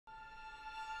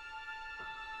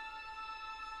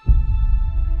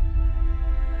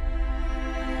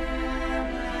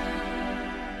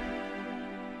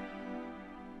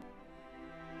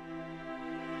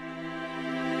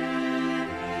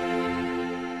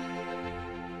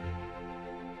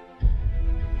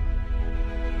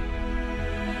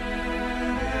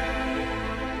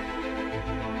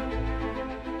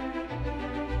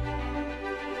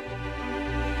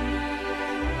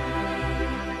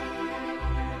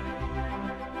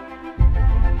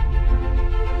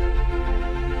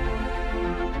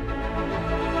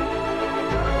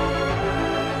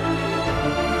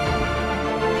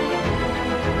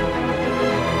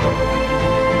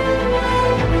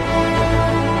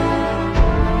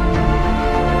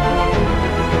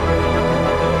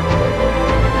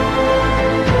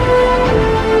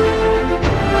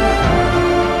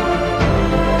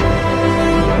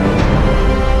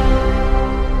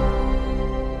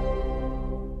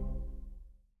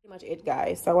much it,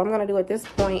 guys. So what I'm gonna do at this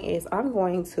point is I'm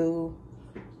boiling some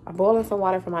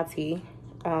water for my tea.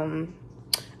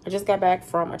 I just got back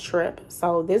from a trip,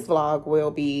 so this vlog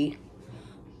will be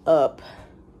up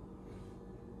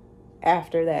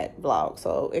after that vlog.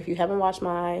 So if you haven't watched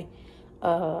my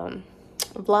vlog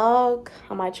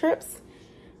on my trips,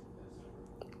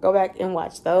 go back and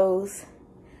watch those,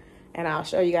 and I'll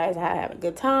show you guys how I have a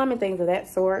good time and things of that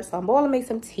sort. So I'm boiling me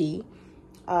some tea.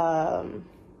 Yeah,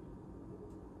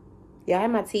 I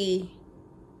had my tea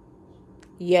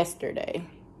yesterday.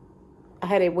 I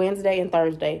had it Wednesday and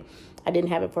Thursday. I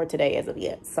didn't have it for today as of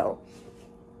yet. So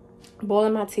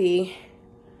boiling my tea,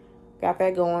 got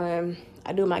that going.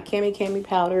 I do my cami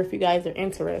powder if you guys are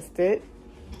interested.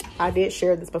 I did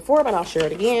share this before, but I'll share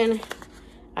it again.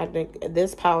 I think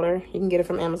this powder, you can get it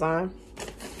from Amazon.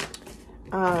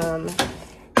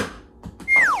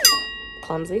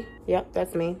 Clumsy. Yep,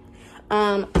 that's me.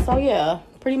 So yeah,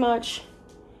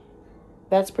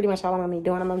 that's pretty much all I'm gonna be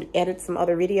doing. I'm gonna edit some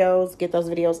other videos, get those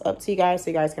videos up to you guys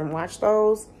so you guys can watch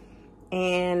those.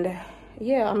 And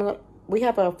yeah, we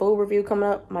have a food review coming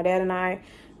up, my dad and I,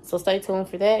 so stay tuned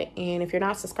for that. And if you're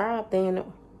not subscribed, then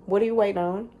what are you waiting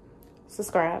on?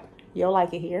 Subscribe. You'll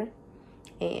like it here.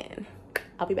 And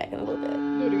I'll be back in a little bit.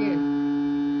 Do it again.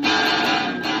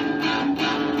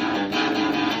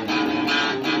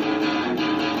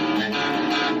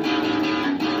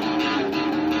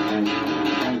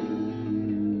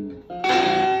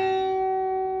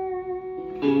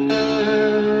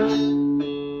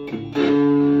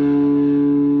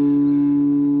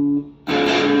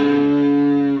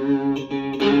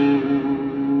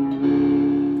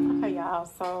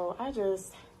 So I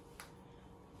just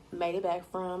made it back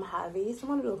from Hy-Vee. So I'm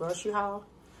gonna do a grocery haul.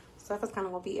 Stuff is kind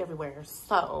of gonna be everywhere,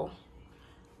 so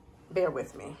bear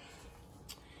with me.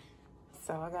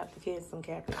 So I got the kids some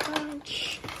Captain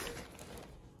Crunch,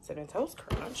 Cinnamon Toast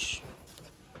Crunch,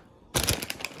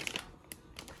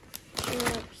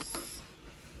 chips.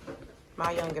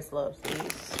 My youngest loves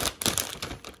these.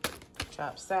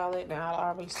 Chopped salad. Now I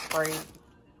already sprayed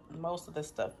most of this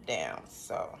stuff down,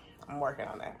 so I'm working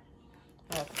on that.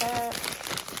 Like that.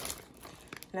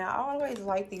 Now I always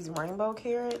like these rainbow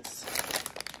carrots,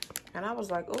 and I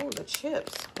was like, oh, the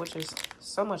chips, which is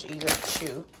so much easier to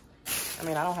chew. I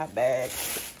mean, I don't have bad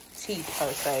teeth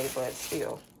per se, but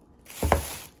still. I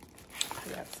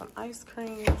got some ice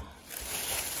cream,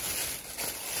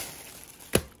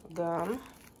 gum,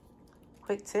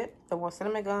 quick tip, the one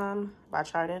cinnamon gum by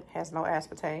Trident, has no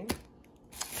aspartame.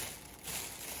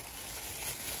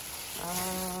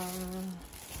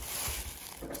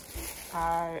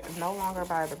 I no longer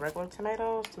buy the regular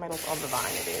tomatoes. Tomatoes on the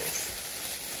vine it is.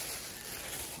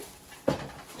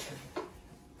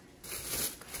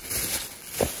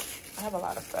 I have a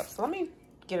lot of stuff. So let me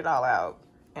get it all out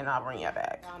and I'll bring you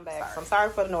back. I'm back. Sorry. So I'm sorry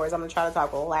for the noise. I'm gonna try to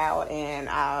talk loud, and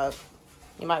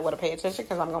you might want to pay attention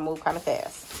because I'm gonna move kind of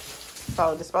fast.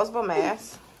 So disposable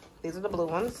masks. These are the blue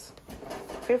ones.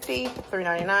 $50,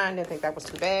 $3.99. Didn't think that was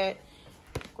too bad.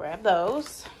 Grab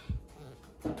those.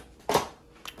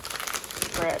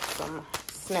 Grab some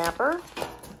snapper,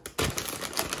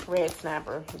 red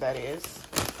snapper, that is.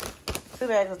 2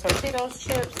 bags of Tortillas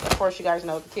chips. Of course, you guys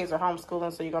know the kids are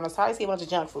homeschooling, so you're going to probably see a bunch of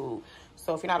junk food.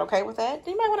 So if you're not okay with that,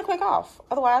 then you might want to click off.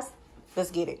 Otherwise,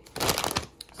 let's get it.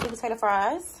 Sweet potato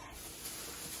fries,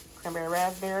 cranberry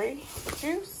raspberry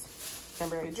juice,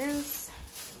 cranberry juice,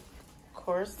 of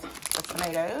course, the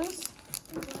tomatoes,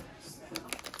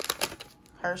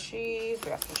 Hershey's, we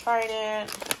got some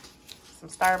Trident, some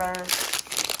Starburst,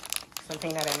 some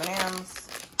peanut M&Ms,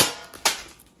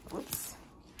 whoops,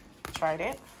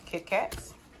 Trident, Kit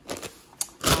Kats,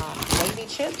 Lazy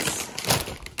Chips,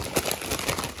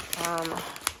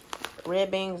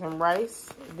 red beans and rice.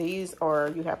 These are,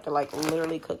 you have to like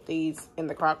literally cook these in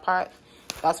the crock pot.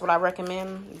 That's what I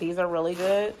recommend. These are really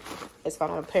good. It's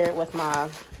gonna pair it with my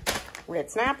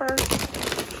red snapper.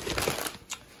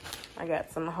 I got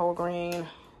some whole grain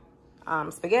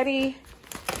spaghetti.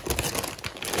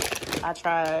 I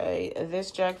tried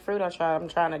this jackfruit. I'm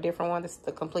trying a different one. This is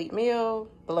the complete meal,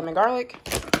 the lemon garlic.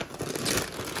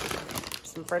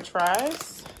 Some French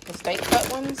fries, the steak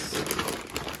cut ones.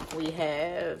 We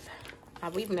have,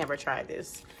 we've never tried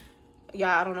this.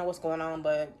 Yeah, I don't know what's going on,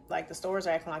 but like the stores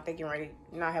are acting like they're getting ready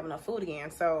to not have enough food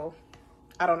again. So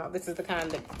I don't know. This is the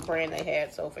kind of brand they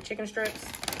had. So for chicken strips,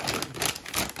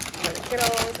 for the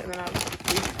kiddos, and then I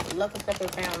luckily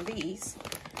found these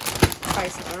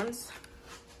spicy ones.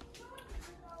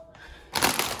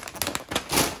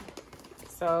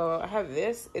 So I have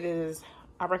this. It is,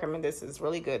 I recommend this. It's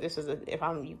really good. This is if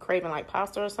I'm craving like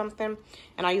pasta or something,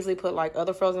 and I usually put like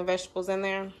other frozen vegetables in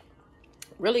there.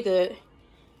 Really good.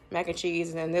 mac and cheese,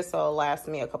 and then this will last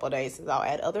me a couple of days, because I'll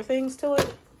add other things to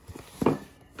it.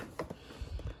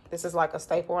 This is like a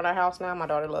staple in our house now. My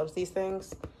daughter loves these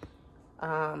things.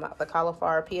 The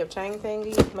cauliflower P.F. Chang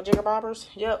thingy, majigger bobbers.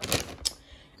 Yep.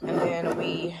 And then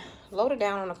we loaded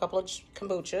down on a couple of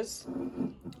kombuchas.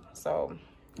 So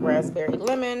raspberry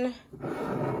lemon,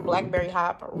 blackberry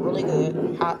hop, really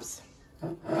good hops,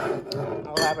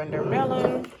 lavender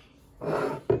melon,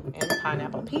 and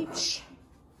pineapple peach.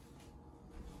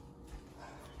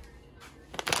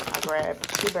 I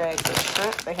grabbed 2 bags of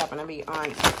shrimp. They happen to be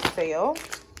on sale.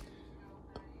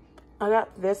 I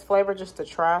got this flavor just to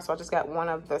try, so I just got one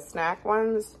of the snack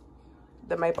ones,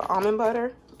 the maple almond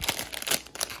butter.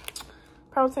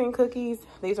 Protein cookies.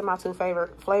 These are my 2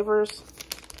 favorite flavors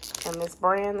in this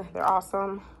brand. They're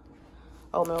awesome.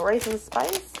 Oatmeal raisin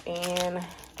spice, and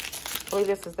I believe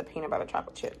this is the peanut butter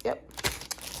chocolate chip. Yep.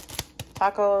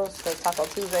 Tacos, the Taco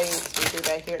Tuesdays. We do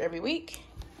that here every week.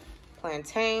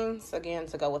 Plantains, again,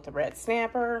 to go with the red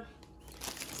snapper.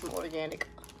 Some organic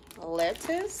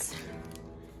lettuce.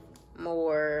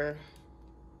 More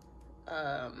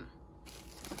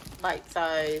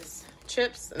bite-sized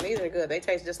chips, and these are good. They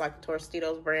taste just like the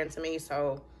Tostitos brand to me,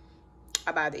 so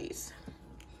I buy these.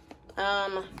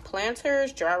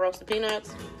 Planters, dry roasted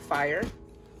peanuts, fire.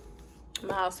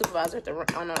 My supervisor at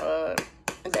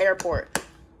the airport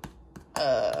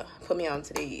put me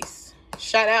onto these.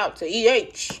 Shout out to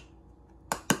EH.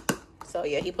 So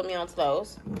yeah, he put me onto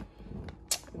those.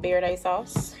 Verde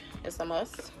sauce is a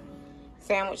must.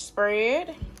 Sandwich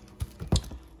spread.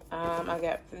 I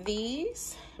got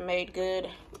these made good.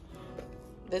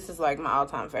 This is like my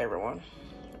all-time favorite one.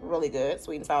 Really good,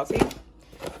 sweet and salty.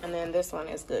 And then this one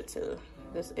is good too.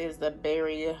 This is the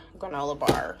berry granola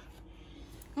bar.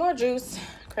 More juice,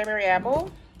 cranberry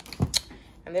apple.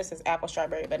 And this is apple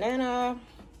strawberry banana.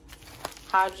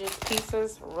 Hodges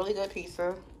pieces, really good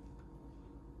pizza.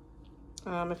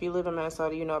 If you live in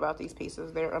Minnesota, you know about these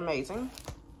pieces. They're amazing.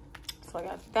 So I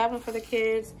got that one for the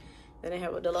kids. Then they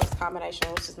have a deluxe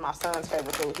combination, which is my son's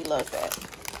favorite food. He loves that.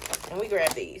 And we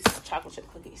grabbed these chocolate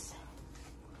chip cookies.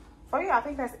 So yeah, I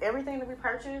think that's everything that we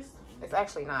purchased. It's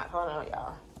actually not. Hold on,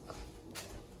 y'all.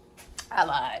 I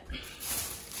lied.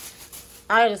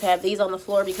 I just have these on the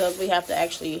floor because we have to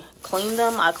actually clean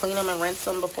them. I clean them and rinse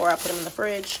them before I put them in the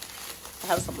fridge. I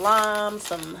have some limes,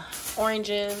 some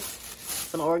oranges,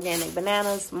 some organic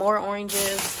bananas, more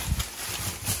oranges,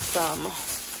 some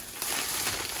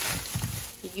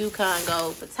Yukon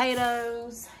Gold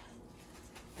potatoes,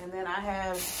 and then I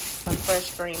have some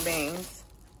fresh green beans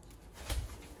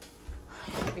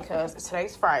because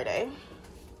today's Friday,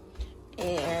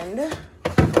 and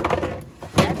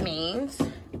that means,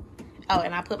 oh,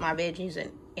 and I put my veggies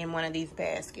in one of these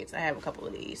baskets. I have a couple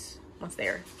of these once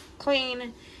they're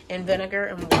clean in vinegar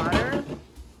and water.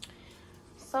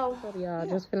 So y'all,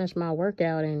 just finished my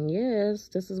workout, and yes,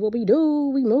 this is what we do.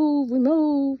 We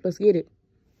move. Let's get it.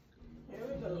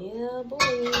 Yeah, boy.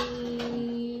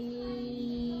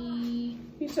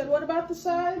 He said, what about the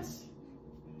sides?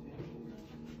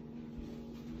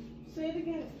 Say it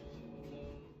again.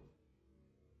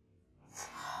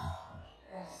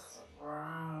 That's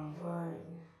wrong, boy.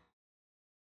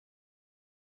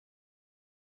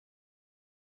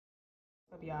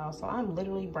 Y'all, so I'm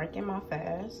literally breaking my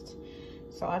fast.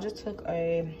 So I just took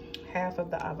a half of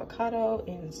the avocado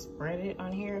and spread it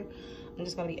on here. I'm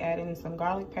just gonna be adding some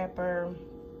garlic pepper,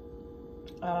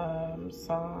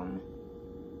 some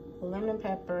lemon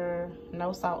pepper,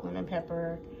 no salt lemon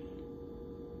pepper,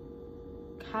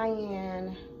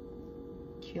 cayenne,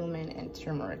 cumin, and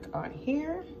turmeric on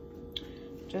here,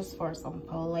 just for some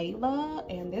flavor.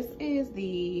 And this is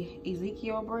the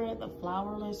Ezekiel bread, the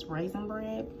flourless raisin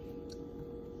bread.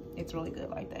 It's really good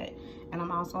like that. And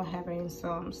I'm also having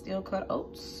some Steel Cut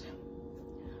Oats.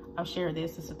 I've shared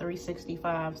this. It's a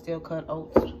 365 Steel Cut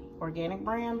Oats organic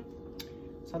brand.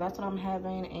 So that's what I'm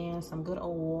having, and some good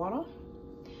old water.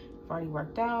 I've already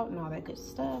worked out and all that good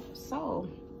stuff. So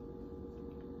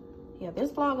yeah,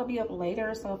 this vlog will be up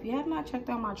later. So if you have not checked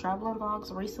out my traveling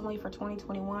vlogs recently for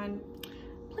 2021,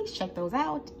 please check those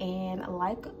out and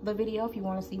like the video if you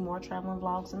want to see more traveling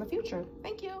vlogs in the future.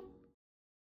 Thank you.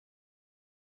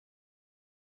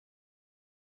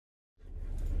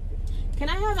 Can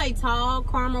I have a tall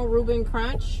caramel Reuben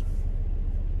crunch?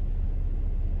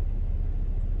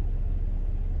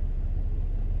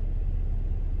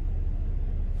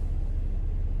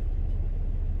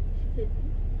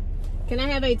 Can I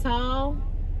have a tall?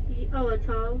 Oh, a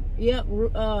tall? Yep,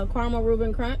 caramel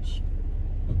Reuben crunch.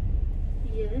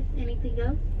 Yes. Anything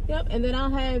else? Yep, and then I'll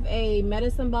have a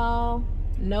medicine ball,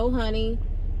 no honey,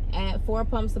 add 4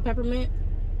 pumps of peppermint.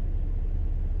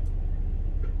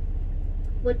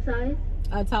 What size?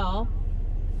 A tall.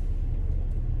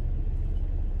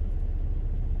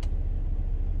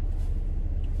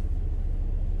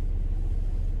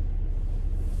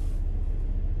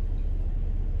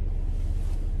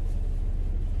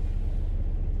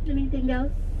 Anything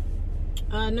else?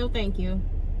 No, thank you.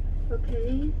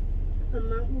 Okay.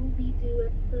 Amount will be due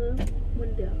at the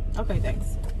window. Okay,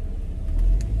 thanks.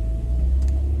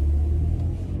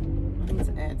 I need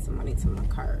to add some money to my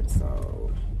card,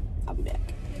 so I'll be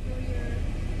back.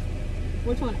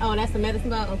 Which one? Oh, that's the medicine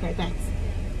bottle? Okay, thanks.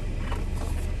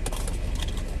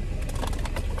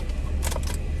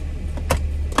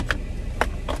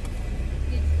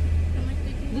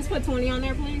 Just put 20 on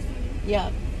there, please.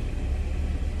 Yep.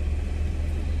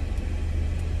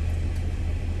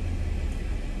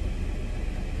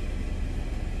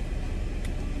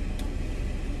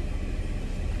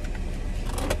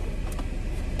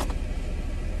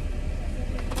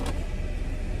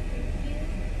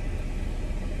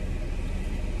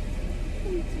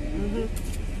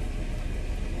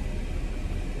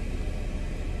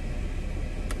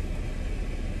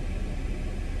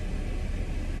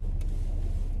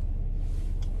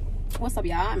 What's up,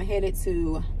 y'all? I'm headed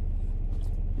to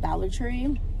Dollar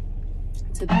Tree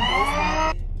to the post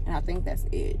office, and I think that's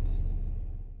it.